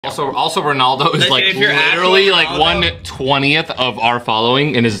Also, Ronaldo is like literally like 1/20th of our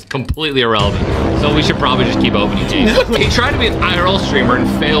following and is completely irrelevant. So we should probably just keep opening teams. He tried to be an IRL streamer and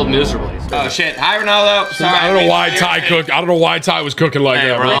failed miserably. Oh shit! Hi Ronaldo. Sorry, I don't know why Ty cooked. I don't know why Ty was cooking like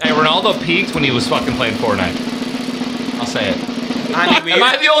that. Bro. Hey, Ronaldo peaked when he was fucking playing Fortnite. I'll say it. Am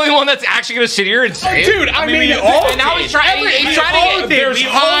I the only one that's actually gonna sit here and say it? Dude, I mean, and now he's trying. He's trying to get. There's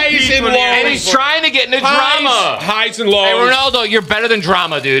highs and lows. And he's trying to get into drama. Highs and lows. Hey, Ronaldo, you're better than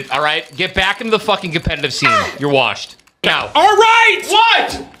drama, dude. All right, get back into the fucking competitive scene. You're washed. Now. All right.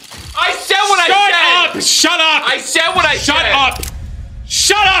 What? I said what I said. Shut up. I said what I said. Shut up.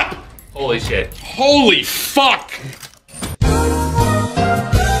 Shut up. Holy shit. Holy fuck.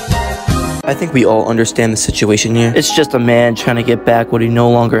 I think we all understand the situation here. It's just a man trying to get back what he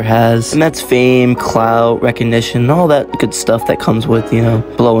no longer has. And that's fame, clout, recognition, all that good stuff that comes with, you know,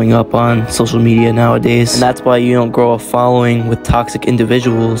 blowing up on social media nowadays. And that's why you don't grow a following with toxic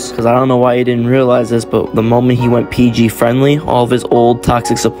individuals. Because I don't know why you didn't realize this, but the moment he went PG friendly, all of his old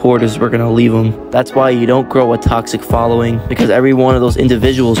toxic supporters were going to leave him. That's why you don't grow a toxic following. Because every one of those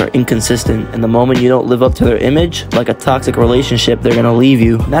individuals are inconsistent. And the moment you don't live up to their image, like a toxic relationship, they're going to leave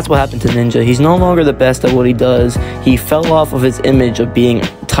you. And that's what happened to Ninja. He's no longer the best at what he does. He fell off of his image of being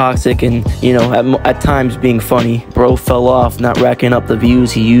toxic and, you know, at times being funny. Bro fell off, not racking up the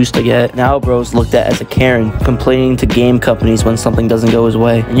views he used to get. Now bro's looked at as a Karen, complaining to game companies when something doesn't go his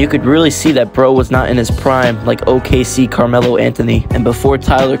way. And you could really see that bro was not in his prime like OKC Carmelo Anthony. And before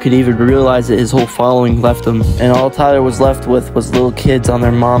Tyler could even realize it, his whole following left him. And all Tyler was left with was little kids on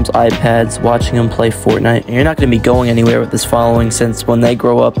their mom's iPads watching him play Fortnite. And you're not going to be going anywhere with this following, since when they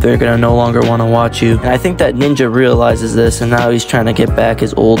grow up, they're going to no longer want to watch you. And I think that Ninja realizes this, and now he's trying to get back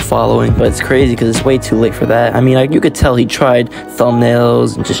his old following. But it's crazy because it's way too late for that. I mean, you could tell he tried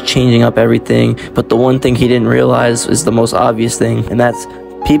thumbnails and just changing up everything, but the one thing he didn't realize is the most obvious thing, and that's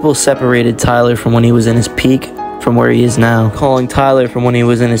people separated Tyler from when he was in his peak from where he is now, calling Tyler from when he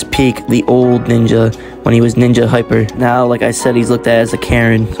was in his peak the old Ninja, when he was Ninja Hyper. Now, like I said, he's looked at as a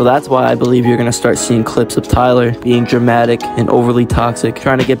Karen. So that's why I believe you're gonna start seeing clips of Tyler being dramatic and overly toxic,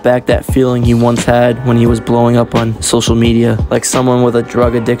 trying to get back that feeling he once had when he was blowing up on social media, like someone with a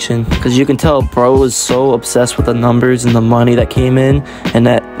drug addiction. Because you can tell bro is so obsessed with the numbers and the money that came in, and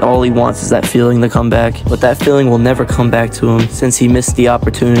that all he wants is that feeling to come back. But that feeling will never come back to him, since he missed the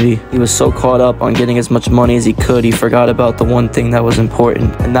opportunity. He was so caught up on getting as much money as he could, he forgot about the one thing that was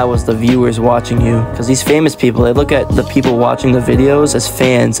important, and that was the viewers watching you. Because these famous people, they look at the people watching the videos as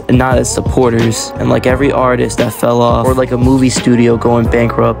fans and not as supporters. And like every artist that fell off, or like a movie studio going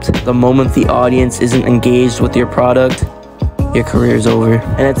bankrupt, the moment the audience isn't engaged with your product, your career's over.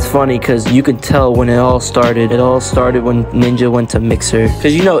 And it's funny because you can tell when it all started. It all started when Ninja went to Mixer.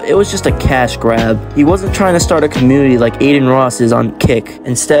 Because, you know, it was just a cash grab. He wasn't trying to start a community like Aiden Ross is on Kick.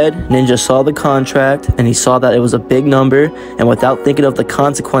 Instead, Ninja saw the contract and he saw that it was a big number, and without thinking of the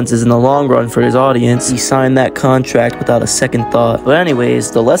consequences in the long run for his audience, he signed that contract without a second thought. But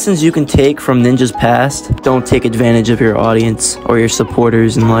anyways, the lessons you can take from Ninja's past: don't take advantage of your audience or your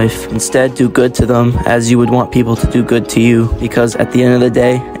supporters in life. Instead, do good to them as you would want people to do good to you. Because at the end of the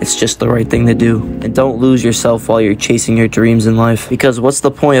day, it's just the right thing to do. And don't lose yourself while you're chasing your dreams in life. Because what's the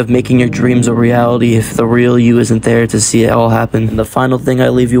point of making your dreams a reality if the real you isn't there to see it all happen? And the final thing I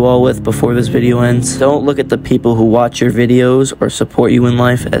leave you all with before this video ends: don't look at the people who watch your videos or support you in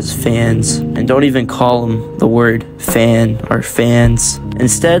life as fans. And don't even call them the word fan or fans.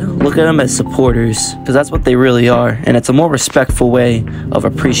 Instead, look at them as supporters, because that's what they really are. And it's a more respectful way of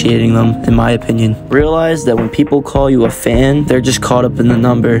appreciating them, in my opinion. Realize that when people call you a fan, they're just caught up in the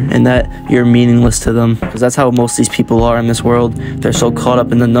number, and that you're meaningless to them. Because that's how most of these people are in this world. They're so caught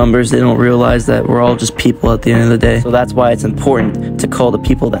up in the numbers, they don't realize that we're all just people at the end of the day. So that's why it's important to call the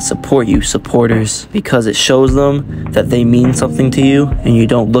people that support you supporters, because it shows them that they mean something to you and you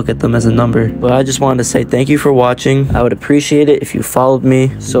don't look at them as a number. But I just wanted to say thank you for watching. I would appreciate it if you followed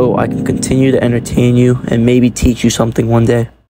me so I can continue to entertain you and maybe teach you something one day.